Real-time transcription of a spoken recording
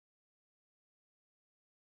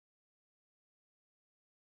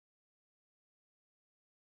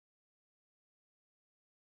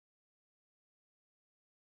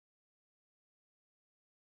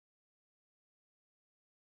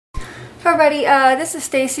Hi everybody, this is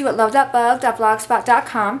Stacy with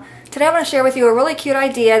love.bug.blogspot.com. Today I want to share with you a really cute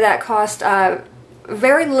idea that costs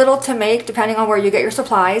very little to make depending on where you get your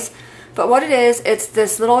supplies. But what it is, it's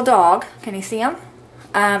this little dog. Can you see him?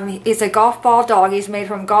 He's a golf ball dog. He's made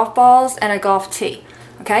from golf balls and a golf tee.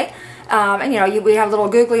 Okay? And you know, we have little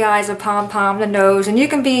googly eyes, a pom-pom, the nose, and you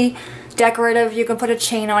can be decorative. You can put a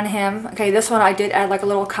chain on him. Okay, this one I did add like a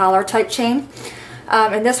little collar type chain.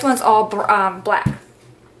 And this one's all black.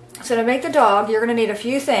 So to make the dog, you're going to need a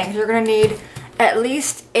few things. You're going to need at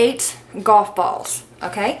least 8 golf balls,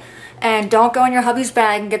 okay? And don't go in your hubby's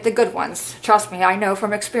bag and get the good ones. Trust me, I know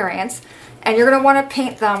from experience. And you're going to want to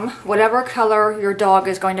paint them whatever color your dog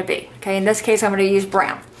is going to be, okay? In this case, I'm going to use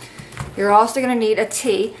brown. You're also going to need a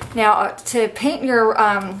tee. Now, to paint your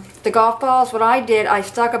the golf balls, what I did, I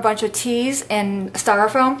stuck a bunch of tees in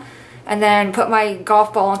styrofoam and then put my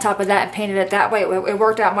golf ball on top of that and painted it that way. It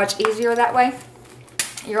worked out much easier that way.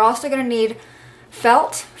 You're also going to need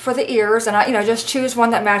felt for the ears, and just choose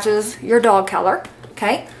one that matches your dog color.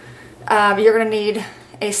 Okay. You're going to need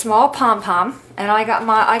a small pom-pom, and I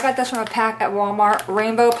got this from a pack at Walmart.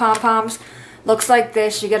 Rainbow pom-poms. Looks like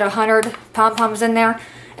this. You get 100 pom-poms in there,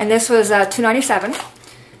 and this was $2.97.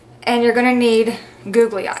 And you're going to need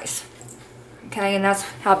googly eyes. Okay, and that's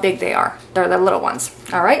how big they are. They're the little ones.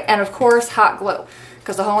 All right, and of course hot glue,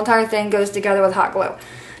 because the whole entire thing goes together with hot glue.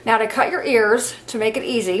 Now to cut your ears, to make it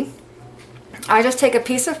easy, I just take a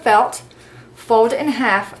piece of felt, fold it in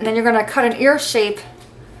half, and then you're going to cut an ear shape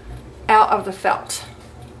out of the felt.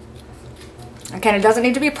 Okay, and it doesn't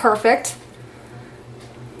need to be perfect.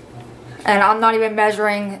 And I'm not even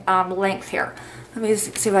measuring length here. Let me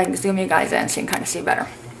see if I can zoom you guys in so you can kind of see better.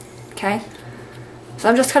 Okay, so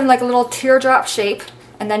I'm just cutting like a little teardrop shape,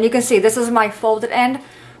 and then you can see this is my folded end.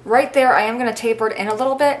 Right there, I am going to taper it in a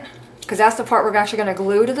little bit, because that's the part we're actually going to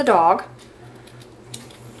glue to the dog.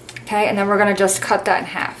 Okay, and then we're going to just cut that in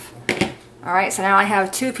half. Alright, so now I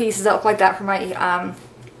have 2 pieces that look like that for my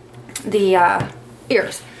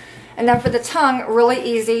ears. And then for the tongue, really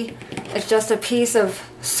easy. It's just a piece of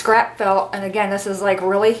scrap felt, and again, this is like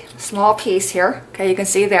really small piece here. Okay, you can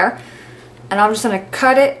see there. And I'm just going to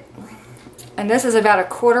cut it, and this is about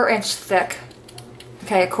 1/4 inch thick.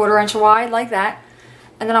 Okay, 1/4 inch wide like that.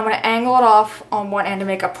 And then I'm going to angle it off on one end to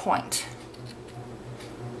make a point.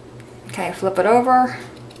 Okay, flip it over.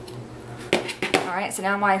 Alright, so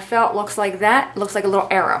now my felt looks like that. It looks like a little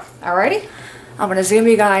arrow. Alrighty? I'm going to zoom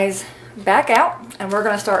you guys back out, and we're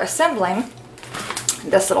going to start assembling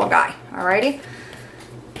this little guy. Alrighty?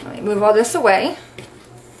 Let me move all this away.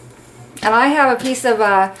 And I have a piece of,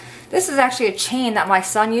 this is actually a chain that my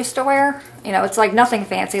son used to wear. You know, it's like nothing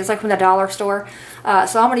fancy. It's like from the dollar store.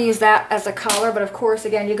 So I'm going to use that as a collar, but of course,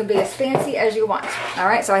 again, you can be as fancy as you want.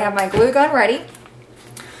 Alright, so I have my glue gun ready.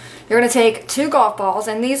 You're going to take 2 golf balls,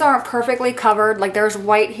 and these aren't perfectly covered. Like there's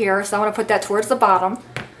white here, so I'm going to put that towards the bottom.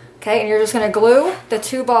 Okay, and you're just going to glue the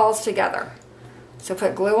 2 balls together. So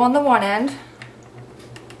put glue on the one end.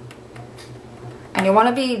 And you want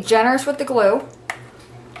to be generous with the glue.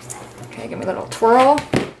 Okay, give me a little twirl.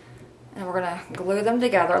 And we're going to glue them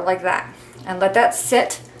together like that. And let that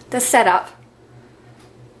sit to set up.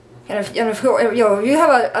 And if you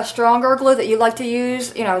have a stronger glue that you like to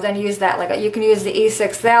use, then use that. Like you can use the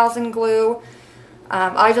E6000 glue.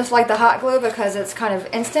 I just like the hot glue because it's kind of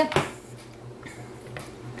instant.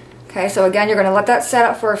 Okay, so again, you're going to let that set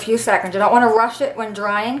up for a few seconds. You don't want to rush it when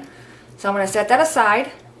drying. So I'm going to set that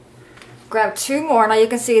aside. Grab 2 more. Now you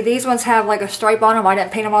can see these ones have like a stripe on them. I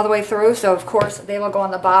didn't paint them all the way through, so of course they will go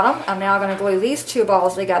on the bottom. I'm now going to glue these 2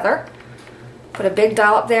 balls together. Put a big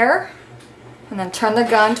dollop there. And then turn the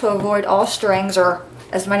gun to avoid all strings, or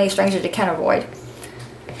as many strings as you can avoid.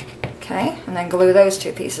 Okay, and then glue those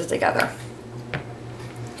 2 pieces together.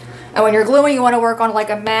 And when you're gluing, you want to work on like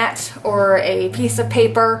a mat or a piece of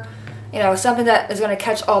paper, something that is going to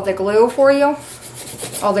catch all the glue for you,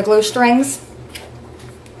 all the glue strings.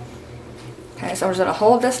 Okay, so I'm just going to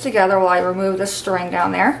hold this together while I remove this string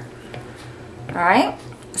down there. Alright,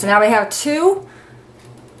 so now we have 2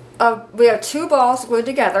 balls glued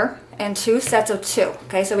together and 2 sets of 2.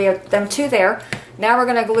 Okay, so we have them 2 there. Now we're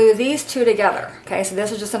going to glue these 2 together. Okay, so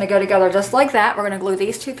this is just going to go together just like that. We're going to glue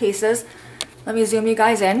these 2 pieces. Let me zoom you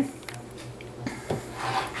guys in.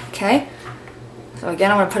 Okay, so again,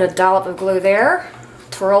 I'm going to put a dollop of glue there,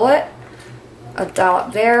 twirl it, a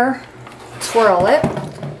dollop there, twirl it,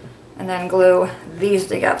 and then glue these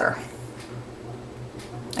together.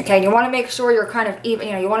 Okay, you want to make sure you're kind of even,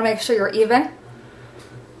 you want to make sure you're even.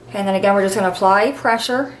 And then again, we're just going to apply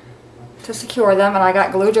pressure to secure them, and I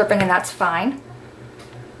got glue dripping, and that's fine.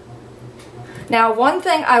 Now, one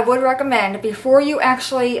thing I would recommend before you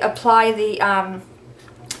actually apply the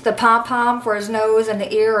the pom-pom for his nose and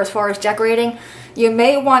the ear as far as decorating, you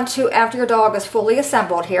may want to, after your dog is fully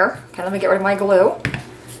assembled here, okay, let me get rid of my glue,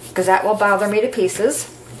 because that will bother me to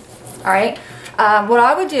pieces. Alright, what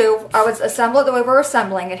I would do, I would assemble it the way we're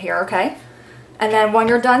assembling it here, okay? And then when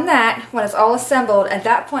you're done that, when it's all assembled, at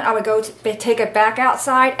that point I would go to take it back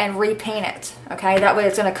outside and repaint it, okay? That way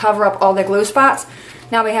it's going to cover up all the glue spots.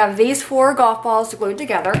 Now we have these 4 golf balls glued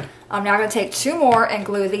together. I'm now going to take 2 more and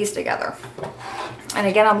glue these together. And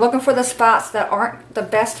again, I'm looking for the spots that aren't the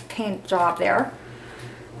best paint job there.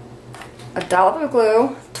 A dollop of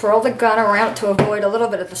glue, twirl the gun around to avoid a little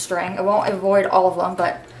bit of the string. It won't avoid all of them,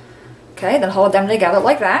 but okay, then hold them together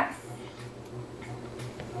like that.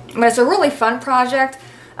 I mean, it's a really fun project.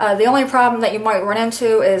 The only problem that you might run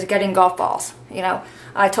into is getting golf balls. You know,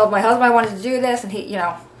 I told my husband I wanted to do this, and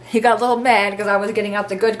he got a little mad because I was getting out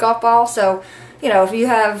the good golf ball. So, you know, if you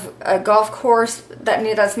have a golf course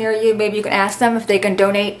that's near you, maybe you can ask them if they can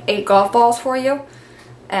donate 8 golf balls for you,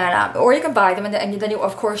 and or you can buy them, and then you,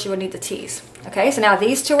 of course, you would need the tees. Okay, so now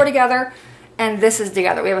these 2 are together, and this is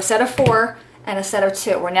together. We have a set of 4 and a set of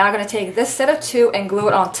 2. We're now going to take this set of 2 and glue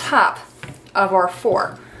it on top of our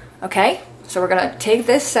 4. Okay, so we're going to take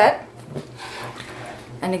this set,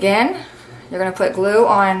 and again, you're going to put glue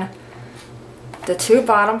on the 2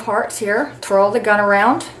 bottom parts here. Twirl the gun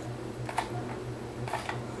around.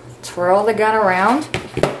 Twirl the gun around.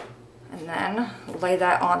 And then lay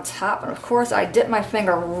that on top. And of course, I dip my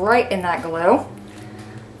finger right in that glue.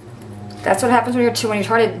 That's what happens when you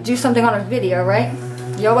try to do something on a video, right?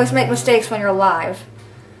 You always make mistakes when you're live.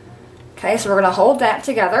 Okay, so we're going to hold that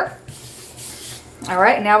together.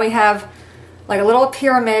 Alright, now we have like a little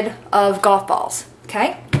pyramid of golf balls.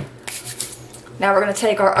 Okay? Now we're going to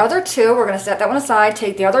take our other 2, we're going to set that one aside,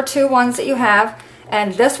 take the other 2 ones that you have,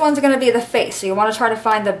 and this one's going to be the face. So you want to try to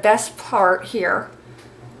find the best part here.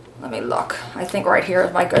 Let me look. I think right here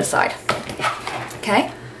is my good side.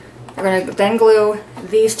 Okay? We're going to then glue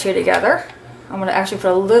these 2 together. I'm going to actually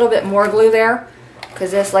put a little bit more glue there,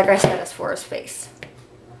 because this, like I said, is for his face.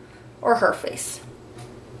 Or her face.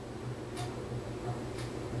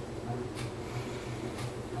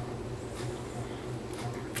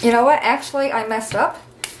 You know what? Actually, I messed up.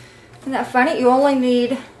 Isn't that funny? You only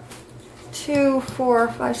need 2, 4,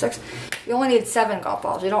 5, 6. You only need 7 golf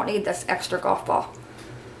balls. You don't need this extra golf ball.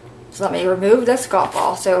 So let me remove this golf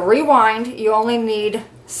ball. So rewind. You only need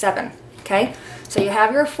 7. Okay? So you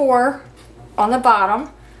have your 4 on the bottom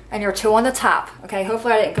and your 2 on the top. Okay?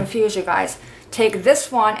 Hopefully I didn't confuse you guys. Take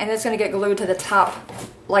this one and it's going to get glued to the top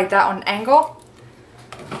like that on an angle.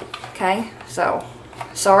 Okay? So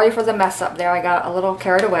sorry for the mess up there. I got a little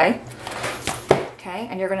carried away. Okay,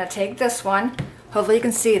 and you're going to take this one. Hopefully you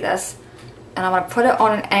can see this. And I'm going to put it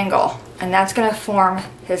on an angle. And that's going to form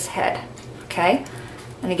his head. Okay?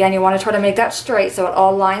 And again, you want to try to make that straight so it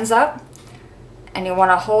all lines up. And you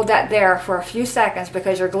want to hold that there for a few seconds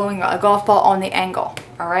because you're gluing a golf ball on the angle.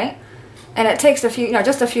 Alright? And it takes a few,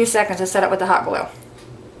 just a few seconds to set it with the hot glue.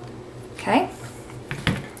 Okay?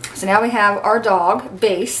 So now we have our dog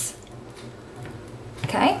base.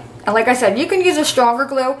 Okay, and like I said, you can use a stronger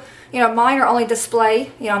glue. You know, mine are only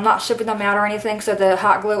display. You know, I'm not shipping them out or anything, so the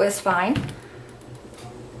hot glue is fine.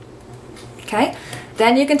 Okay,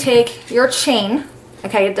 then you can take your chain,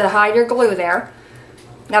 okay, to hide your glue there.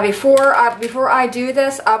 Now before I do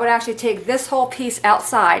this, I would actually take this whole piece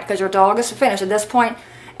outside, because your dog is finished at this point,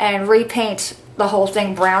 and repaint the whole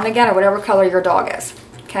thing brown again, or whatever color your dog is.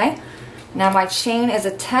 Okay, now my chain is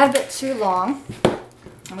a tad bit too long.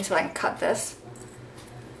 Let me see if I can cut this.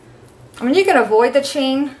 I mean, you can avoid the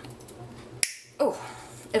chain,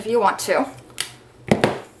 if you want to,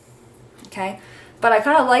 okay, but I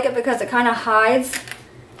kind of like it because it kind of hides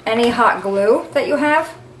any hot glue that you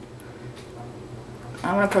have.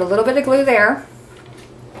 I'm going to put a little bit of glue there,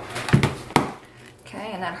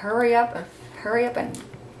 okay, and then hurry up and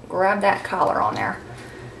grab that collar on there,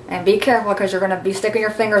 and be careful because you're going to be sticking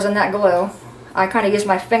your fingers in that glue. I kind of use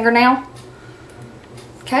my fingernail.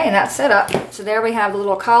 Okay, and that's set up. So there we have the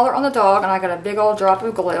little collar on the dog, and I got a big old drop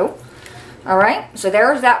of glue. Alright, so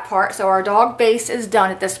there's that part. So our dog base is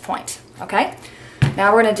done at this point. Okay,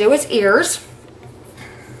 now we're going to do his ears.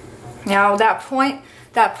 Now that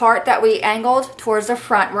part that we angled towards the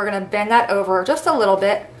front, we're going to bend that over just a little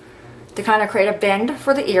bit to kind of create a bend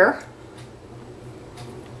for the ear.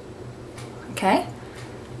 Okay,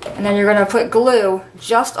 and then you're going to put glue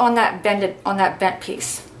just on that bent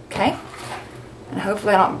piece. Okay. And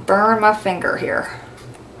hopefully I don't burn my finger here.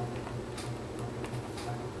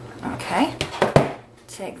 Okay.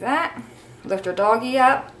 Take that. Lift your doggy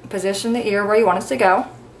up. Position the ear where you want it to go.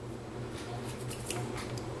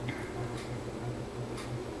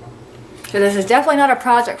 So this is definitely not a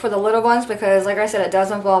project for the little ones because, like I said, it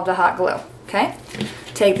does involve the hot glue. Okay?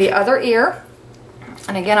 Take the other ear,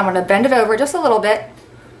 and again, I'm going to bend it over just a little bit.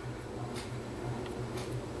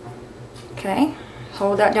 Okay?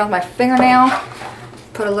 Hold that down with my fingernail.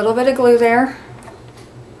 Put a little bit of glue there.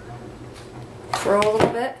 Twirl a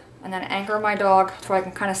little bit, and then anchor my dog so I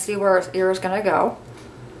can kind of see where his ear is going to go.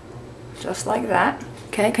 Just like that.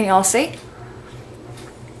 Okay, can you all see?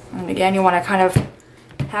 And again, you want to kind of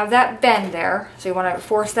have that bend there. So you want to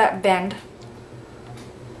force that bend.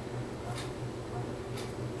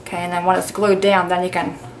 Okay, and then when it's glued down, then you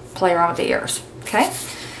can play around with the ears. Okay,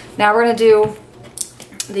 now we're going to do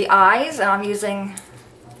the eyes, and I'm using,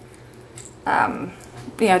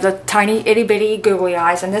 you know, the tiny itty bitty googly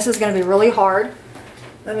eyes, and this is going to be really hard.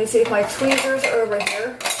 Let me see if my tweezers are over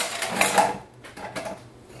here.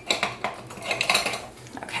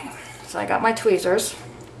 Okay, so I got my tweezers.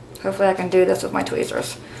 Hopefully I can do this with my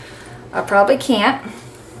tweezers. I probably can't.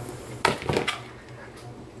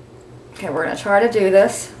 Okay, we're going to try to do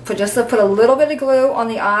this. Put a little bit of glue on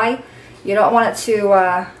the eye. You don't want it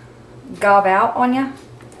to gob out on you.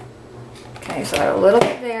 Okay, so a little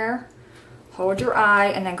bit there. Hold your eye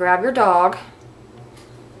and then grab your dog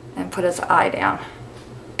and put his eye down.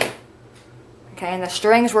 Okay, and the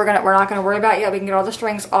strings we're not gonna worry about yet. We can get all the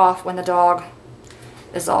strings off when the dog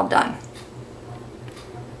is all done.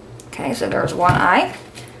 Okay, so there's one eye.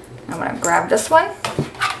 I'm gonna grab this one.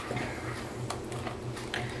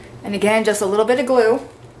 And again, just a little bit of glue.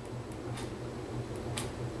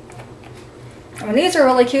 I mean, these are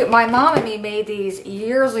really cute. My mom and me made these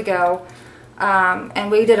years ago. And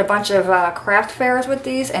we did a bunch of craft fairs with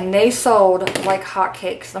these, and they sold like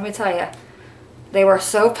hotcakes. Let me tell you, they were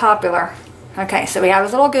so popular. Okay, so we have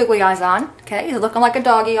his little googly eyes on. Okay, he's looking like a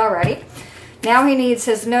doggy already. Now he needs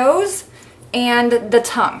his nose and the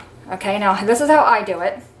tongue. Okay, now this is how I do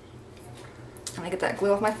it. Let me get that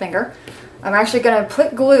glue off my finger. I'm actually going to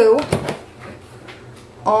put glue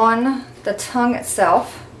on the tongue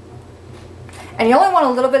itself. And you only want a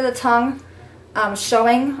little bit of the tongue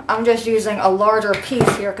showing. I'm just using a larger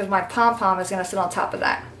piece here because my pom-pom is going to sit on top of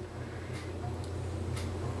that.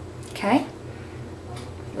 Okay,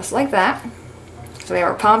 just like that. So we have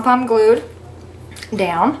our pom-pom glued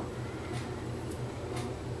down.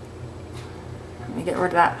 Let me get rid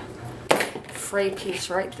of that fray piece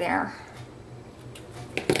right there.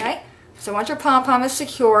 Okay, so once your pom-pom is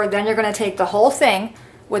secure, then you're going to take the whole thing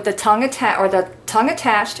with the tongue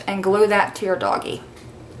attached and glue that to your doggy.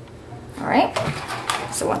 Alright,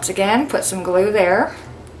 so once again, put some glue there.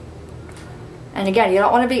 And again, you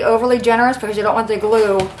don't want to be overly generous because you don't want the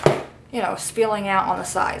glue, you know, spilling out on the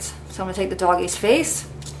sides. So I'm going to take the doggy's face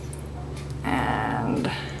and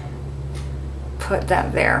put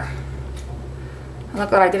that there. And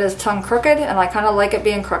look what I did, his tongue crooked, and I kind of like it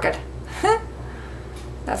being crooked.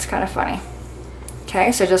 That's kind of funny.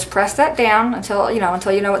 Okay, so just press that down until you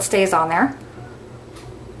know it stays on there.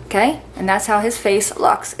 Okay, and that's how his face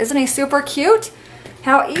looks. Isn't he super cute?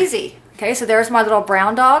 How easy. Okay, so there's my little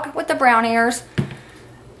brown dog with the brown ears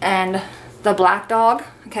and the black dog.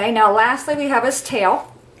 Okay, now lastly we have his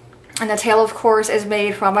tail. And the tail, of course, is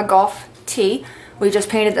made from a golf tee. We just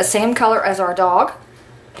painted the same color as our dog.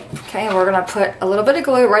 Okay, and we're going to put a little bit of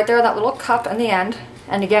glue right there, that little cup in the end.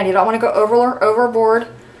 And again, you don't want to go overboard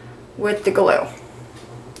with the glue.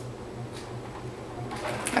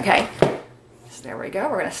 Okay, so there we go.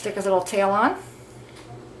 We're going to stick his little tail on.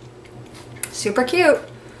 Super cute.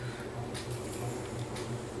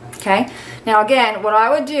 Okay, now again, what I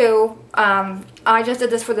would do, I just did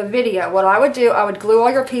this for the video. What I would do, I would glue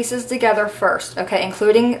all your pieces together first, okay,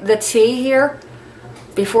 including the T here,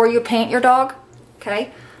 before you paint your dog,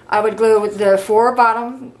 okay. I would glue the 4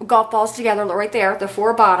 bottom golf balls together, right there, the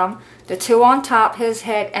 4 bottom, the 2 on top, his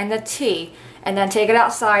head, and the T, and then take it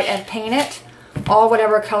outside and paint it all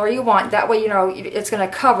whatever color you want. That way, you know, it's going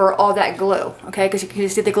to cover all that glue, okay, because you can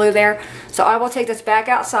see the glue there. So I will take this back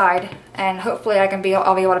outside, and hopefully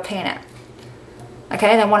I'll be able to paint it. Okay,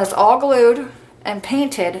 and then when it's all glued and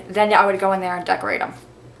painted, then I would go in there and decorate him.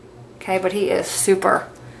 Okay, but he is super,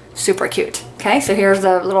 super cute. Okay, so here's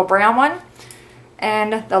the little brown one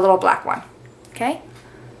and the little black one. Okay,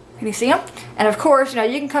 can you see him? And of course, you know,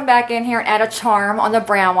 you can come back in here and add a charm on the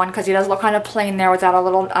brown one because he does look kind of plain there without a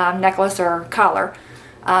little necklace or collar.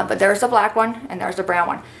 But there's the black one and there's the brown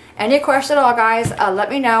one. Any question at all, guys,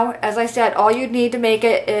 let me know. As I said, all you need to make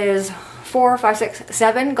it is 4, 5, 6,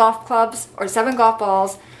 7 golf clubs or 7 golf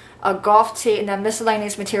balls, a golf tee, and then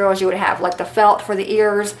miscellaneous materials you would have, like the felt for the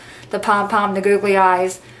ears, the pom-pom, the googly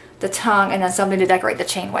eyes, the tongue, and then something to decorate the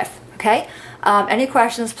chain with. Okay? Any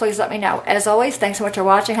questions, please let me know. As always, thanks so much for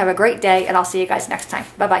watching. Have a great day, and I'll see you guys next time.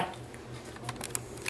 Bye-bye.